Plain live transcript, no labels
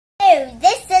Hello,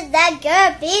 this is the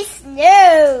Girl Be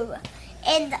Snow,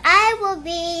 and I will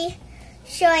be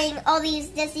showing all these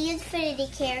Disney Infinity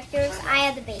characters. I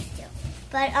have the base too.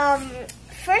 But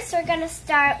first we're gonna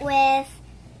start with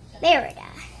Merida.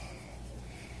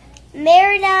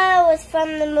 Merida was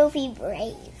from the movie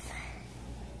Brave.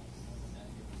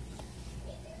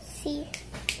 See,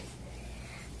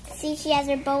 she has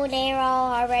her bow and arrow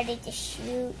all ready to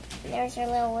shoot. There's her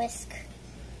little whisk.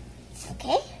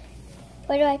 Okay.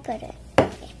 Where do I put it?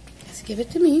 Okay. Just give it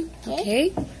to me.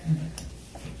 Okay.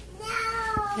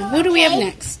 Now who do we have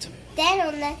next?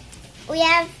 Then we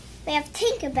have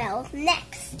Tinkerbell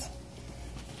next.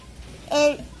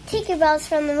 And Tinkerbell's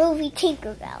from the movie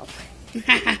Tinkerbell.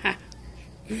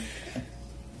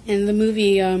 In the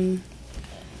movie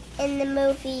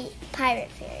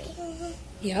Pirate Fairy.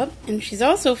 Yep, and she's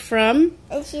also from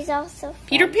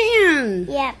Peter Pan.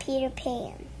 Yeah, Peter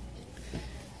Pan.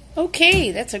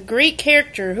 Okay, that's a great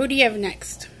character. Who do you have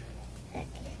next?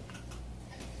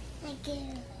 We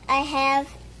have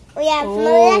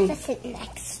Maleficent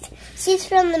next. She's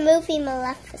from the movie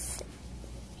Maleficent.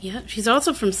 Yeah, she's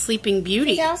also from Sleeping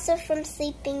Beauty. She's also from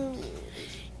Sleeping Beauty.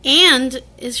 And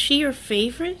is she your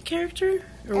favorite character?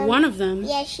 Or one of them?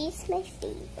 Yeah, she's my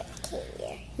favorite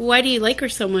character. Why do you like her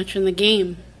so much in the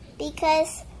game?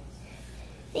 Because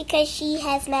she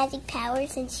has magic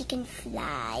powers and she can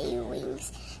fly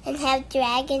wings and have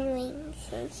dragon wings.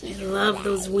 And I love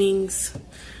those wings.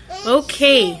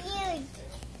 Okay.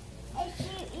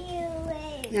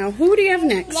 Now, who do you have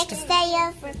next? Next I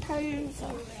have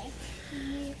Rapunzel.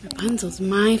 Rapunzel's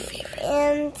my favorite.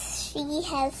 And she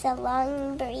has a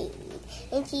long braid.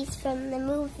 And she's from the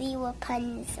movie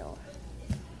Rapunzel.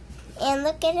 And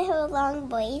look at her long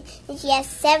braid. And she has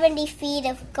 70 feet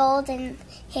of golden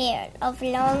hair, of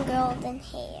long golden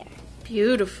hair.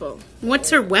 Beautiful.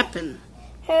 What's her weapon?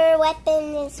 Her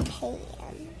weapon is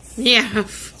pans. Yeah.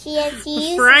 She has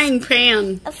a frying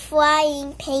pan. A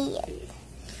frying pan.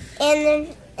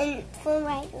 And Flynn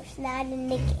Rider's not in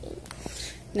the game.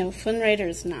 No, Flynn Rider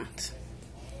is not.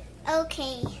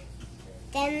 Okay.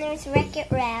 Then there's Wreck-It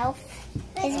Ralph.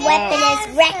 His weapon is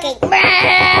Wreck-It.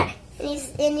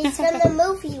 And he's from the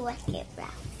movie Wreck-It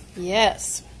Ralph.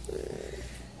 Yes.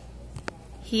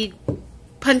 He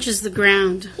punches the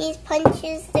ground. He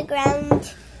punches the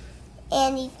ground,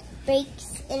 and he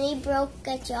broke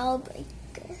a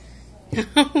jawbreaker.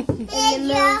 In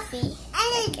the movie.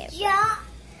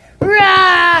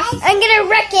 Rah! I'm gonna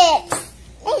wreck it!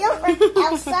 Hey, don't wreck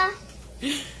Elsa.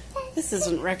 This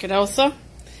isn't Wreck-It Elsa.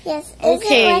 Yes,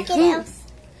 okay. Wreck-It Elsa.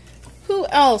 Who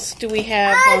else do we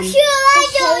have?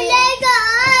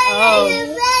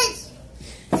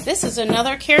 This is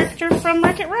another character from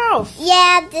Wreck-It Ralph.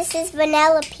 Yeah, this is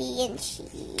Vanellope,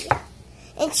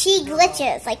 and she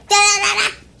glitches like da da da da.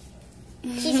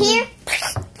 She's here,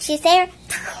 she's there,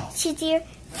 she's here,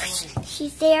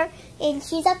 she's there, and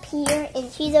she's up here,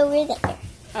 and she's over there.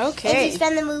 Okay. And she's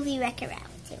from the movie Wreck-It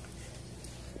Ralph too.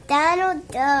 Donald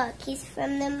Duck, he's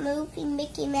from the movie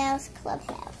Mickey Mouse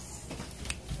Clubhouse.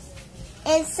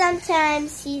 And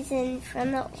sometimes he's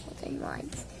from the olden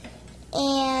ones.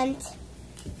 And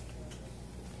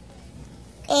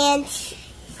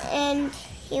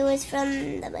he was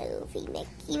from the movie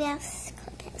Mickey Mouse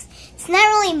Clubhouse. It's not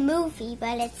really a movie,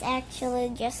 but it's actually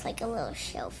just like a little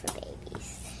show for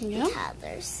babies and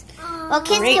toddlers. Well,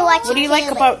 kids can watch it. What do you like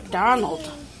about Donald?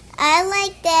 I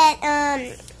like that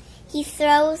he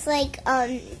throws like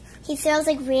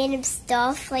random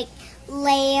stuff like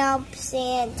lamps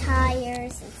and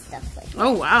tires and stuff like that.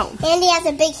 Oh, wow. And he has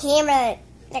a big hammer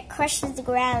that crushes the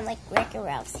ground like Wreck-It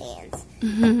Ralph's hands.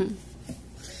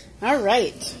 All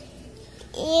right.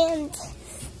 And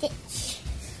Stitch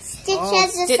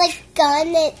has this like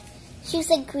gun that shoots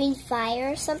like green fire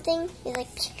or something.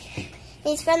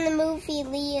 He's from the movie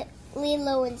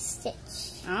Lilo and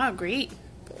Stitch. Oh, great.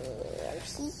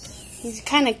 He's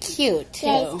kind of cute too.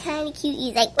 Yeah, he's kind of cute.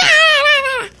 He's like.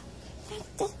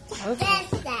 Okay.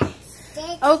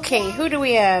 Okay, who do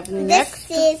we have next?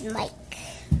 This is Mike.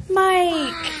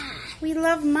 Mike. We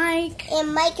love Mike.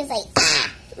 And Mike is like.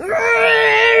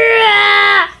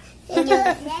 And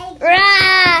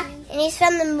he's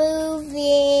from the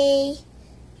movie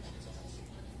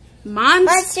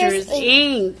Monsters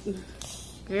Inc.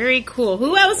 Very cool.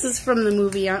 Who else is from the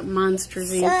movie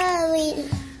Monsters Inc? Sully.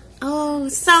 Oh,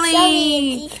 Sully.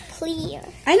 Sully's clear.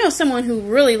 I know someone who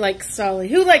really likes Sully.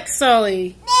 Who likes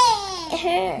Sully?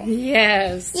 Her.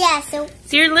 Yes. Yeah, so.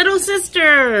 It's your little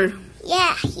sister.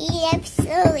 Yeah, he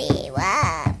absolutely.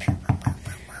 Wow.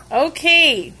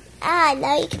 Okay.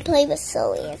 Now you can play with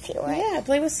Sully if you want. Yeah,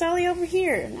 play with Sully over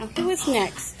here. Now, who is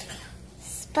next?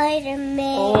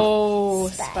 Spider-Man. Oh,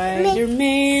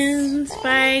 Spider-Man.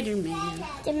 Spider-Man.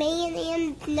 The man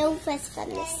and Nova's from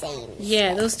the same.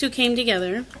 Yeah, those two came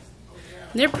together.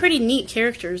 They're pretty neat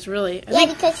characters, really. Yeah,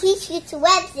 because he shoots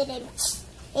webs at him.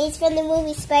 And he's from the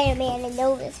movie Spider-Man, and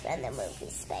Nova's from the movie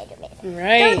Spider-Man.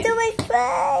 Right. Don't do my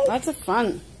fun. Lots of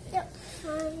fun.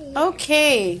 Funny.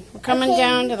 Okay, we're coming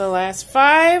down to the last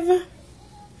 5.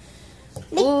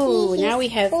 Mickey, Ooh, now we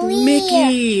have clear.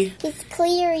 Mickey. He's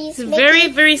clear. He's It's a Mickey. very,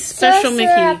 very special Sorcerer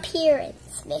Mickey.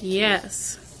 appearance, Mickey.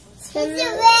 Yes. He's a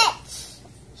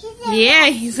witch. Yeah,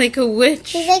 he's like a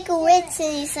witch. He's like a witch,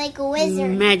 and he's like a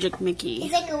wizard. Magic Mickey.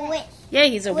 He's like a witch. Yeah,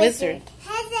 he's a wizard.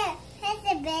 Has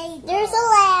a baby. There's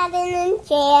Aladdin and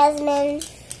Jasmine.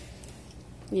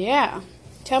 Yeah.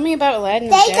 Tell me about Aladdin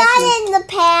and They Jasmine. got in the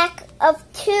pack of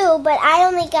 2, but I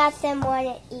only got them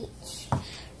 1 each.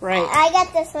 Right. I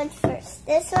got this one first.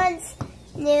 This one's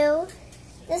new.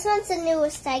 This one's the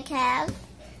newest I have.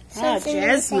 This one's the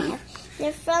newest I Jasmine. have.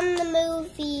 They're from the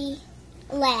movie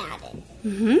Aladdin.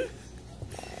 Mm-hmm.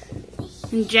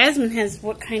 And Jasmine has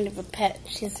what kind of a pet?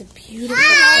 She has a beautiful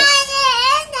pet.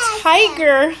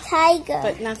 Tiger. Tiger.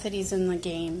 But not that he's in the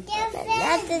game. But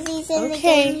not that he's in the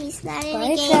Okay. game. He's not in Bye,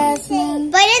 the game. Jasmine.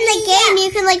 But in the game,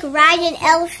 you can like ride an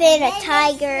elephant, a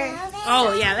tiger.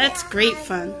 Oh, yeah, that's great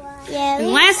fun. Yeah.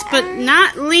 And last but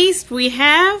not least, we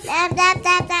have Anna and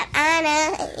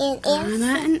Elsa.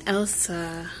 Anna and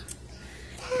Elsa.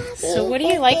 So what do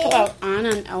you like about Anna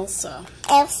and Elsa?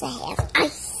 Elsa has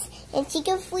ice, and she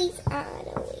can freeze Anna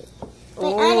away. But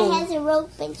Oh. Anna has a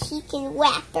rope, and she can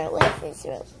whack her with his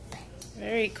rope.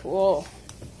 Very cool.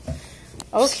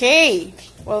 Okay.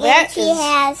 Well, And that she is...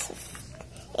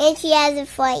 has a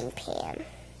frying pan.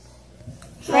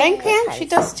 Frying pan? She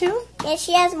does too? Yeah,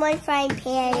 she has 1 frying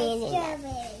pan in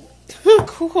it.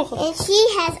 Cool. And she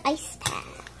has ice pad.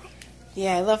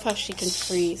 Yeah, I love how she can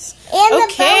freeze. And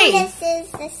Okay. the bonus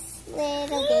is this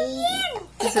little baby.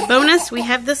 As a bonus, we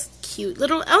have this cute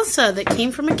little Elsa that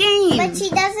came from a game. But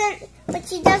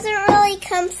she doesn't really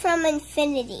come from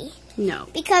Infinity. No.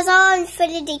 Because all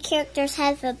Infinity characters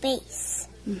have a base.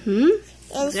 Mm-hmm.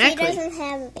 And Exactly. she doesn't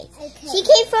have a base. She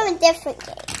came from a different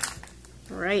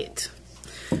game. Right.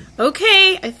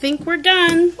 Okay, I think we're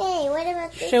done. Hey, what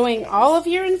about this? Showing all of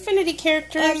your Infinity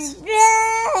characters. And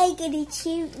I'm gonna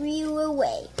shoot you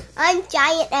away. I'm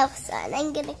Giant Elsa, and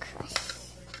I'm gonna crush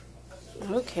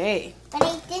you. Okay. But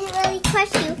I didn't really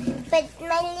crush you, but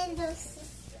my little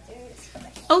sisters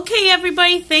crushed you. Okay,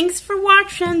 everybody, thanks for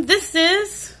watching. This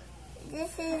is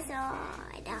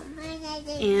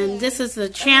And this is the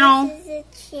channel. This is the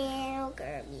channel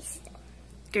Gerby Snow.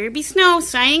 Gerby Snow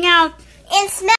signing out. And smell.